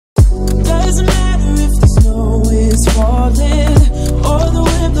Doesn't matter if the snow is falling or the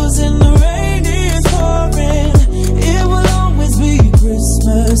wind blows and the rain is pouring. It will always be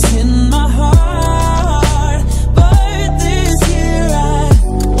Christmas in my heart. But this year I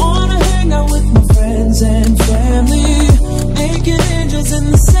wanna hang out with my friends and family, making angels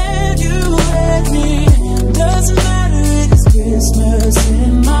in the sand. You and me. Doesn't matter, it's Christmas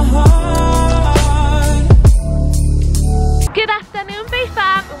in my heart. Good afternoon, Bay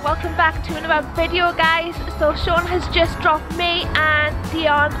Fam, and welcome back to another video, guys. So Sean has just dropped me and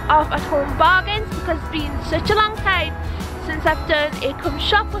Dionne off at home Bargans because it's been such a long time since I've done a come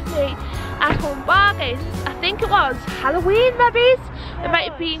shop with me at home Bargans. I think it was Halloween, maybe. It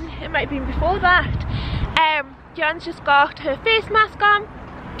might have been before that. Dionne's just got her face mask on.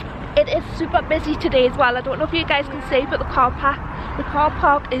 It is super busy today as well. I don't know if you guys can see, but the car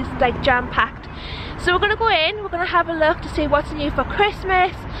park is like jam-packed. So we're going to go in, we're going to have a look to see what's new for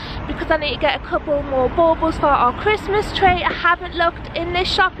Christmas, because I need to get a couple more baubles for our Christmas tree. I haven't looked in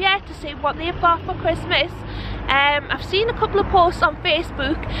this shop yet to see what they've got for Christmas. I've seen a couple of posts on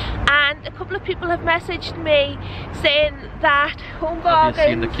Facebook and a couple of people have messaged me saying that Home Bargains... Have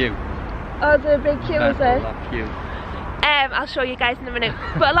you seen the queue? Oh, the big queue, is it? Queue. I'll show you guys in a minute.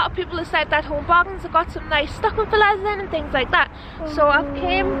 But a lot of people have said that Home Bargains have got some nice stocking fillers in and things like that. So I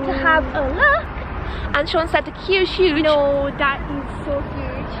came to have a look, and Sean said the queue's huge. No, that is so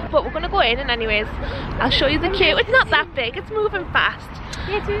huge. But we're gonna go in, and anyways, I'll show you the queue. It's not that big, it's moving fast.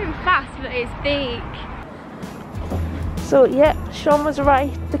 Yeah, it's moving fast, but it's big. So yeah, Sean was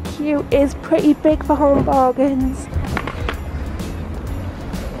right. The queue is pretty big for Home Bargains.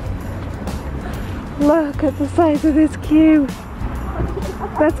 Look at the size of this queue.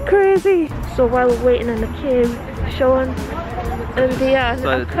 That's crazy. So while we're waiting in the queue, Sean and Dionne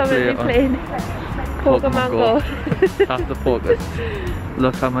are currently playing Pokemon Go. Have to focus.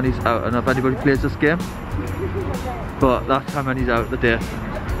 Look how many's out. I don't know if anybody plays this game, but that's how many's out today.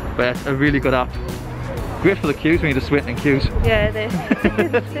 But it's a really good app. Great for the queues when you're just waiting in queues. Yeah, it is.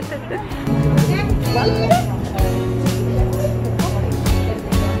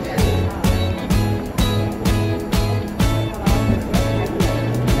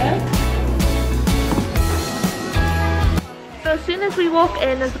 As soon as we walk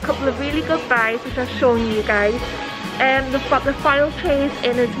in, there's a couple of really good buys which I've shown you guys. They've got the foil trays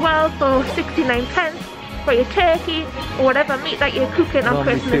in as well for 69p for your turkey or whatever meat that you're cooking on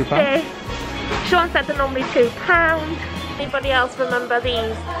Christmas Day. Sean said they're normally £2. Anybody else remember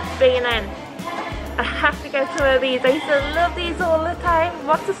these being in? I have to get some of these. I used to love these all the time.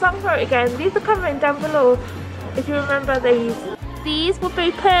 What's the song for it again? These are coming down below if you remember these. These would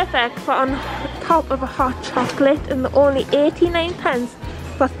be perfect for on top of a hot chocolate, and they're only 89p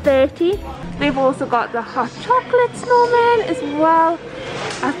for 30. They've also got the hot chocolate snowman as well.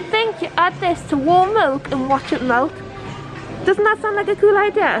 I think you add this to warm milk and watch it melt. Doesn't that sound like a cool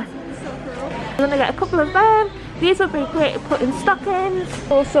idea? So cool. I'm gonna get a couple of them. These would be great to put in stockings.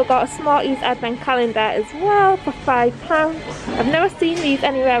 Also got a Smarties advent calendar as well for £5. I've never seen these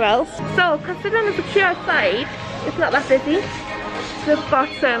anywhere else. So considering there's a queue outside, it's not that busy. We've got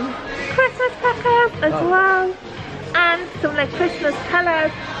some Christmas packers as well, and some like Christmas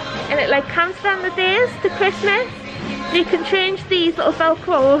colours, and it like counts down the days to Christmas. You can change these little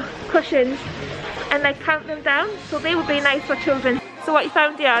Velcro cushions and like count them down, so they would be nice for children. So what you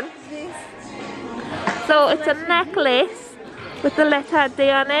found, Dionne? So it's a necklace with the letter D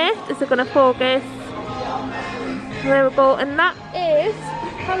on it. Is it going to focus? There we go, and that is,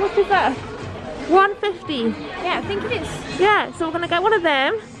 how much is that? £1.50. Yeah, I think it is. Yeah, so we're going to get one of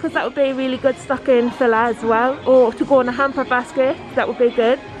them because that would be a really good stocking filler as well, or to go in a hamper basket, that would be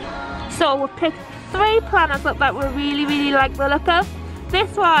good. So we'll pick 3 planners up that we really like the look of.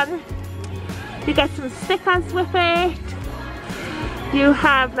 This one, you get some stickers with it, you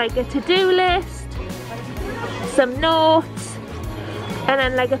have like a to-do list, some notes, and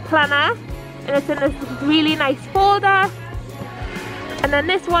then like a planner, and it's in this really nice folder. And then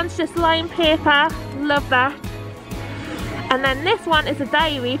this one's just lined paper, love that. And then this one is a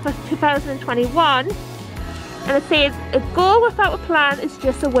diary for 2021, and it says, a goal without a plan is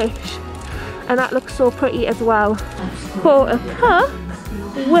just a wish. And that looks so pretty as well. For a cup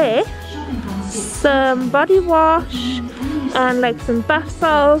with some body wash and like some bath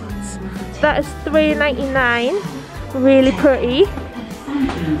salts, that is £3.99, really pretty.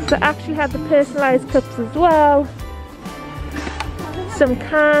 So I actually have the personalised cups as well. Some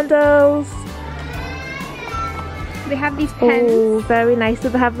candles. They have these pens. Oh, very nice. Do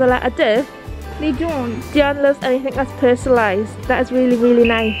they have the letter D? They don't. Dionne loves anything that's personalised. That is really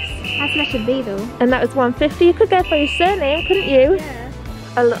nice. That's letter B though. And that was £1.50. You could get for your surname, couldn't you? Yeah.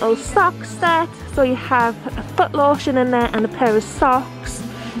 a little sock set. So you have a foot lotion in there and a pair of socks.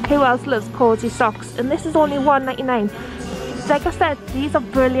 Who else loves cozy socks? And this is only £1.99. Like I said, these are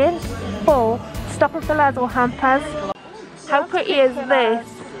brilliant for stocking fillers or hampers. How pretty is this?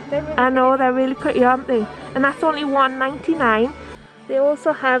 I know, they're really pretty, aren't they? And that's only £1.99. They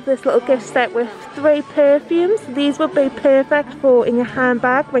also have this little gift set with 3 perfumes. These would be perfect for in your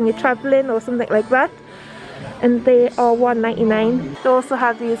handbag when you're travelling or something like that. And they are £1.99. They also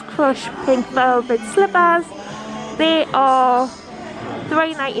have these crushed pink velvet slippers. They are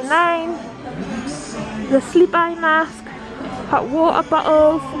 £3.99. The sleep eye mask, hot water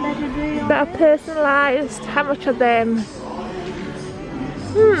bottles that are personalised. How much are them?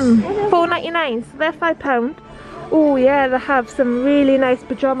 £4.99, so they're £5. Oh yeah, they have some really nice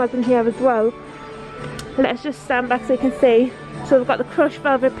pyjamas in here as well. Let's just stand back so you can see. So we've got the crushed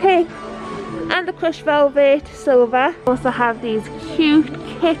velvet pink and the crushed velvet silver. Also have these cute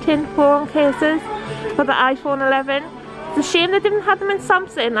kitten phone cases for the iPhone 11. It's a shame they didn't have them in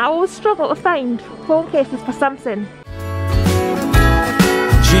Samsung. I always struggle to find phone cases for Samsung.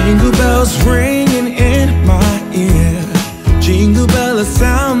 Jingle bells ringing in my ear. Jingle bell, a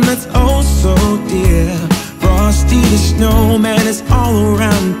sound that's oh so dear. Frosty the snowman is all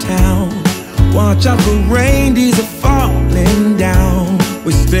around town. Watch out for reindeers are falling down.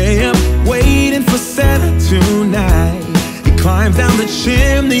 We stay up waiting for Santa tonight. He climbs down the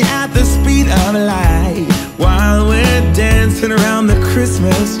chimney at the speed of light, while we're dancing around the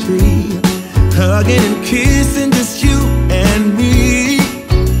Christmas tree, hugging and kissing just you and me.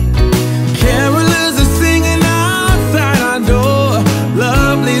 Carolers are singing outside our door,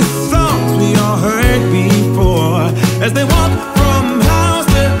 lovely songs we all heard before, as they walk from house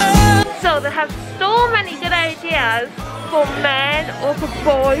to house. So they have so many good ideas for men or for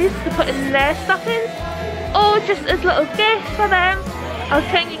boys to put in their stockings, or just as little gifts for them. I'll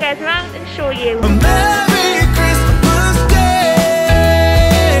turn you guys around and show you. A Merry Christmas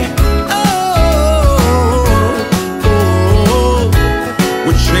Day.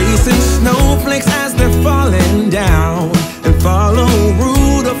 We're chasing snowflakes as they're falling down, and follow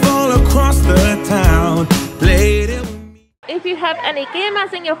Rudolph all across the town. If you have any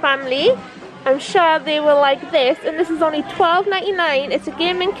gamers in your family, I'm sure they will like this, and this is only £12.99. It's a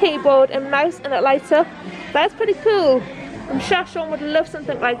gaming keyboard and mouse, and it lights up. That's pretty cool. I'm sure Sean would love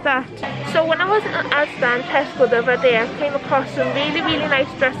something like that. So when I was at Asda and Tesco the other day, I came across some really nice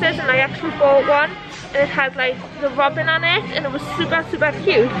dresses, and I actually bought one, and it had like the robin on it, and it was super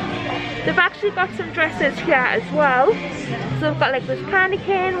cute. They've actually got some dresses here as well. So they've got like this candy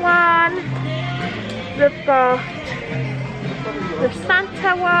cane one, they've got the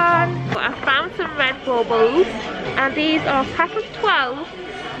Santa one. I found some red baubles, and these are a pack of 12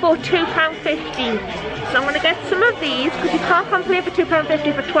 for £2.50. So I'm going to get some of these, because you can't complain for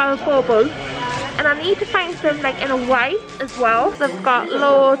 £2.50 for 12 baubles. And I need to find some like in a white as well. They've got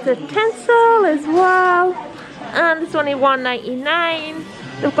loads of tinsel as well, and it's only £1.99.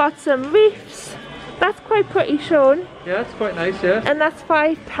 They've got some wreaths. That's quite pretty, Sean. Yeah, it's quite nice, yeah. And that's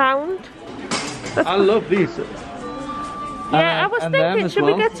 £5. I love these. Yeah, I was thinking, should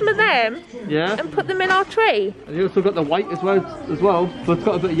we get some of them? Yeah. And put them in our tray? And you also got the white as well, but it's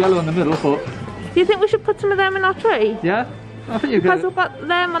got a bit of yellow in the middle, but... Do you think we should put some of them in our tray? Yeah, I think you can. Because we've got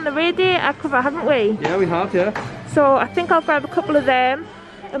them on the radiator cover, haven't we? Yeah, we have, yeah. So I think I'll grab a couple of them,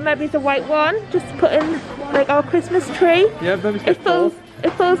 and maybe the white one, just to put in like our Christmas tree. Yeah, maybe it fills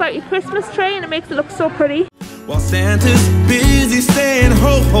out your Christmas tree, and it makes it look so pretty. While Santa's busy saying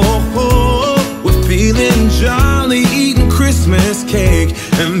ho ho ho, we're feeling jolly, eating Christmas cake,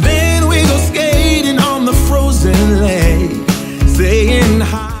 and then we go skating on the frozen lake, saying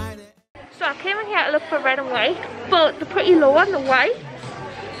hi. So I came in here to look for red and white, but they're pretty low on the white.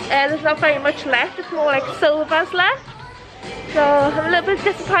 There's not very much left, it's more like silvers left. So I'm a little bit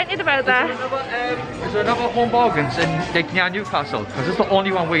disappointed about that. Is there another Home Bargans in like, near Newcastle? Because it's the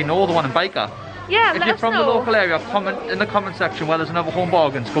only one we know, the one in Baker. Yeah, if you're from the local area, comment in the comment section where there's another Home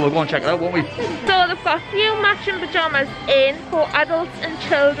Bargans. We'll go and check it out, won't we? So they've got a few matching pyjamas in for adults and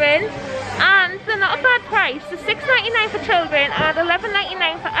children, and they're not a bad price. They're £6.99 for children and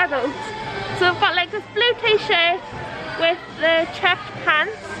 £11.99 for adults. So they've got like this blue t-shirt with the checked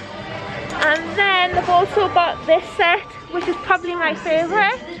pants, and then they've also got this set, which is probably my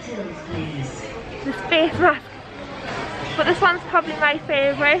favourite, this face mask. But this one's probably my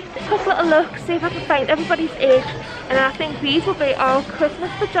favourite. Took a little look, see if I can find everybody's age, and I think these will be our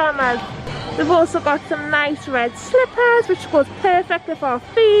Christmas pyjamas. We've also got some nice red slippers, which goes perfect with our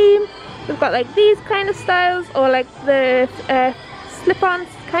theme. We've got like these kind of styles, or like the slip-on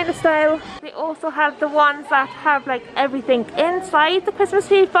kind of style. They also have the ones that have like everything inside the Christmas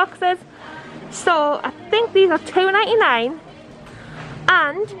tree boxes. So I think these are $2.99,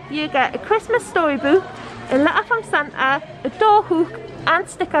 and you get a Christmas storybook, a letter from Santa, a door hook, and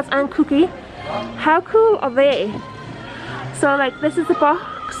stickers and cookie. How cool are they? So like this is the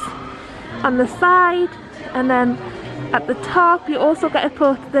box on the side, and then at the top you also get to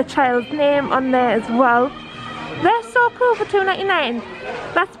put the child's name on there as well. They're so cool for $2.99.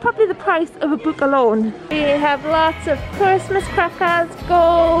 That's probably the price of a book alone. We have lots of Christmas crackers,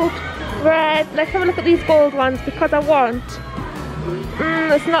 gold, red. Let's have a look at these gold ones because I want.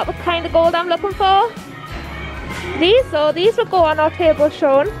 It's not the kind of gold I'm looking for. These will go on our table,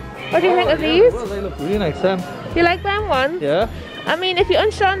 Sean. What do you think of these? Well, they look really nice, them. You like them ones? Yeah. I mean, if you're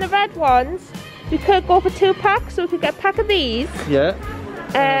unsure on the red ones, we could go for 2 packs, so we could get a pack of these. Yeah.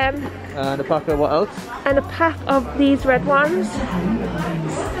 And a pack of what else? And a pack of these red ones.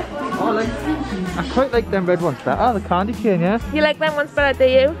 Oh, I quite like them red ones better, the candy cane, yeah? You like them ones better, do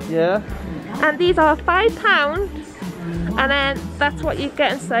you? Yeah. And these are £5, and then that's what you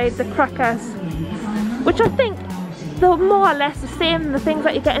get inside the crackers, which I think they're more or less the same, the things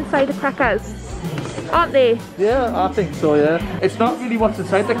that you get inside the crackers, aren't they? Yeah, I think so, yeah. It's not really what's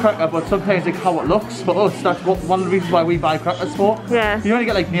inside the cracker, but sometimes like how it looks. For us, that's one of the reasons why we buy crackers for. Yeah. You only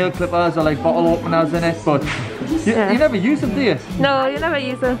get like nail clippers or like bottle openers in it, but you never use them, do you? No, you never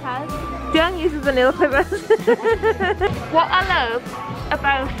use them. Dionne uses the nail clippers. What I love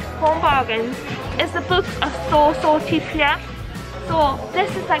about Home Bargains is the books are so cheap here. So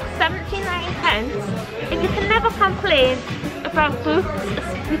this is like 79 pence, and you can never complain about books.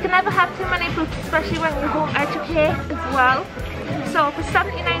 You can never have too many books, especially when you home educate as well. So for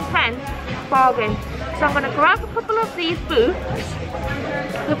 79 pence, bargain. So I'm going to grab a couple of these books.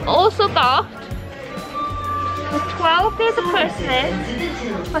 We've also got the 12 Days of Christmas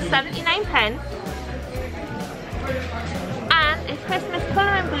for 79 pence, and a Christmas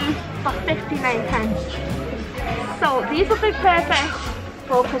colouring book for 59 pence. So these will be perfect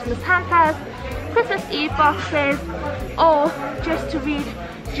for Christmas hampers, Christmas Eve boxes, or just to read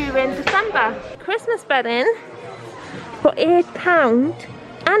during December. Christmas bedding for £8,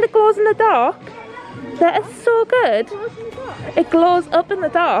 and it glows in the dark. That is so good. It glows up in the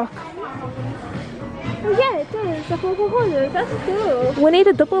dark. Oh yeah, it does. Like over here. That's cool. We need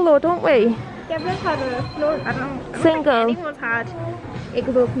a double though, don't we? Yeah, we've had a floor. I don't Single. think anyone's had a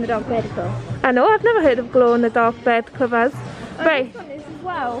glow from the dog bed before. I know, I've never heard of glow in the dark bed covers. Right. This one is as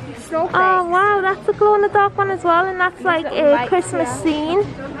well. Snowflake. Oh wow, that's a glow in the dark one as well, and that's like a Christmas scene.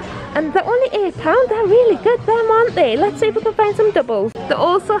 And they're only £8. They're really good, them, aren't they? Let's see if we can find some doubles. They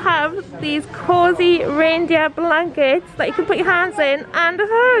also have these cozy reindeer blankets that you can put your hands in, and a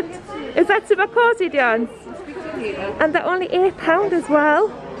hood. Is that super cozy, Dionne? And they're only £8 as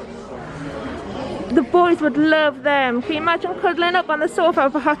well. The boys would love them. Can you imagine cuddling up on the sofa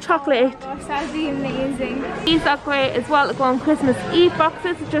with a hot chocolate? Oh, that would be amazing. These are great as well to go on Christmas Eve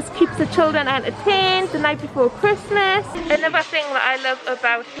boxes. It just keeps the children entertained the night before Christmas. Another thing that I love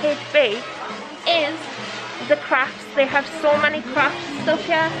about HB is the crafts. They have so many crafts stuff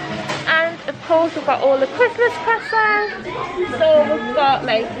here. And of course we've got all the Christmas crackers. So we've got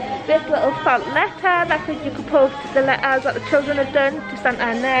like this little felt letter that you could put the letters that the children have done to Santa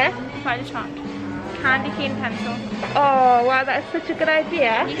in there. Quite a charmed. Candy cane pencil. Oh wow, that is such a good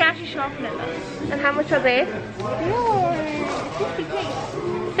idea. You can actually sharpen it though. And how much are they?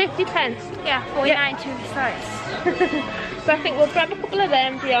 50 pence. Yeah, 49 to be precise. So I think we'll grab a couple of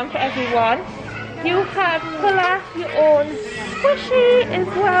them, Dionne, for everyone. You have colour your own squishy as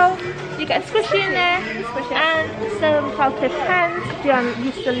well. You get a squishy in there and some palpit pens. Dionne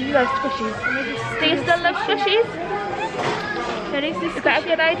used to love squishies. Do you still love squishies? Is that a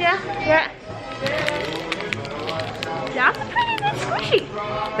good idea? Yeah. That's a pretty good squishy.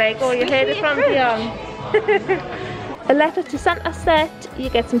 There you go, you heard it from Dionne. A letter to Santa set, you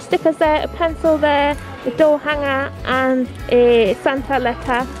get some stickers there, a pencil there, a door hanger and a Santa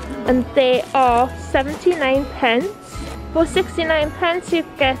letter, and they are 79 pence. For 69 pence you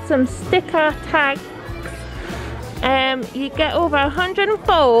get some sticker tags. You get over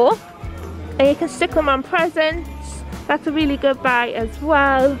 104 and you can stick them on presents. That's a really good buy as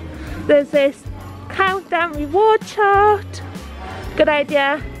well. There's this countdown reward chart. Good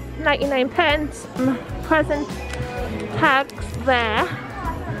idea. 99 pence. Present tags there.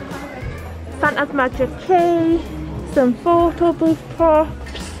 Santa's magic key. Some photo booth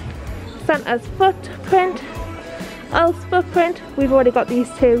props. Santa's footprint. Elf's footprint. We've already got these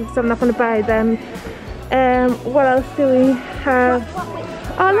two, so I'm not going to buy them. What else do we have?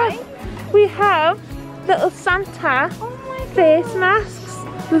 Oh look, we have little Santa face masks.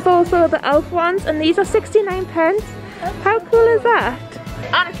 There's also the elf ones, and these are 69p. How cool is that?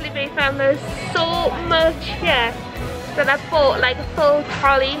 Honestly, we found there's so much here that I bought like a full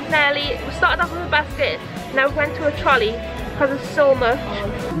trolley nearly. We started off with a basket, now we went to a trolley because there's so much.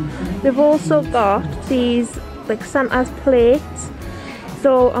 They've also got these like Santa's plates.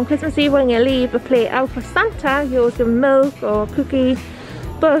 So on Christmas Eve when you leave a plate out for Santa, you always give milk or a cookie.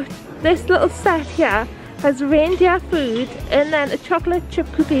 But this little set here has reindeer food and then a chocolate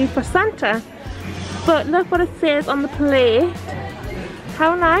chip cookie for Santa. But look what it says on the plate.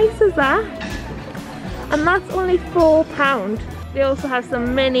 How nice is that? And that's only £4. They also have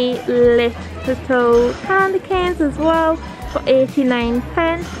some mini lit little candy canes as well for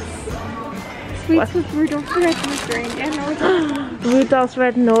 89p. Sweets with Rudolph's red-nosed reindeer. Rudolph's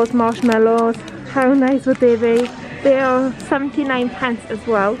red-nosed marshmallows. How nice would they be? They are 79p as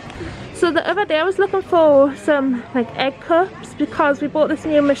well. So the other day I was looking for some like egg cups because we bought this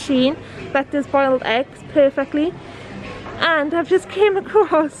new machine that does boiled eggs perfectly. And I've just came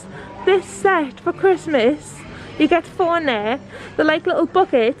across this set for Christmas. You get 4 in there. They're like little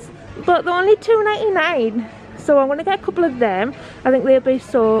buckets, but they're only £2.99. So I'm going to get a couple of them. I think they'll be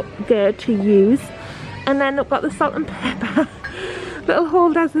so good to use. And then I've got the salt and pepper little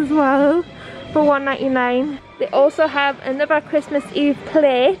holders as well for £1.99. They also have another Christmas Eve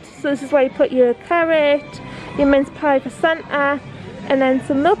plate. So this is where you put your carrot, your mince pie for Santa, and then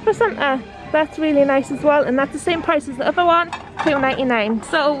some milk for Santa. That's really nice as well, and that's the same price as the other one, £2.99.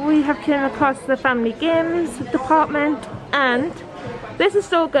 So we have come across the family games department, and this is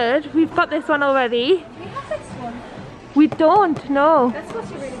so good. We've got this one already. We have this one. We don't, no. That's supposed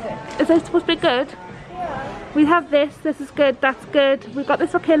to be really good. Is it supposed to be good? Yeah. We have this is good, that's good. We got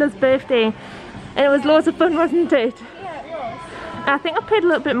this for Kayla's birthday, and it was loads of fun, wasn't it? Yeah, it was. I think I paid a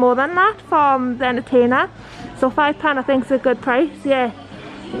little bit more than that from the entertainer. So £5 I think is a good price, yeah.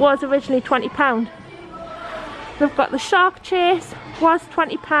 Was originally £20. We've got the shark chase, was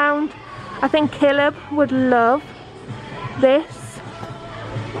 £20. I think Caleb would love this.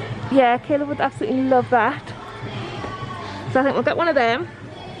 Yeah, Caleb would absolutely love that. So I think we'll get one of them.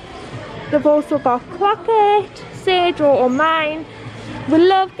 They've also got Clocket, Sage or Mine. We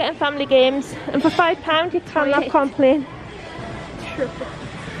love getting family games, and for £5 you cannot complain. True.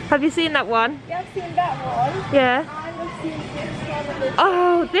 Have you seen that one? Yeah, I've seen that one. Yeah. I've seen this one.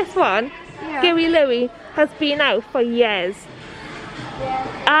 Oh, this one, Yeah. Gary Louie, has been out for years.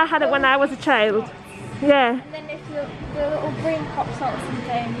 Yeah. I had it when I was a child. Yeah, And then if the little brain pops out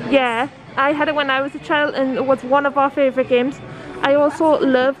sometimes. yeah. I had it when I was a child, and it was one of our favourite games. I also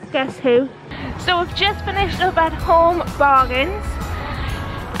love Guess Who. So we've just finished up at Home Bargans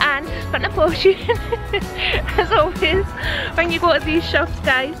and spent a fortune, as always, when you go to these shops,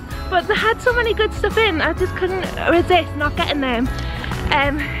 guys. But they had so many good stuff in, I just couldn't resist not getting them.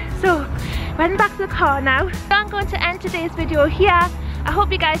 So, heading back to the car now. So I'm going to end today's video here. I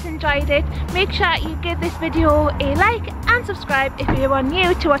hope you guys enjoyed it. Make sure you give this video a like and subscribe if you are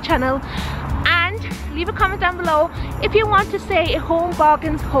new to our channel. And leave a comment down below if you want to say a Home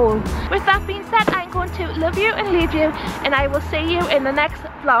Bargans haul. With that being said, I'm going to love you and leave you, and I will see you in the next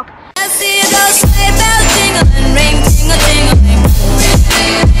vlog. I see those sleigh bells jingle and ring.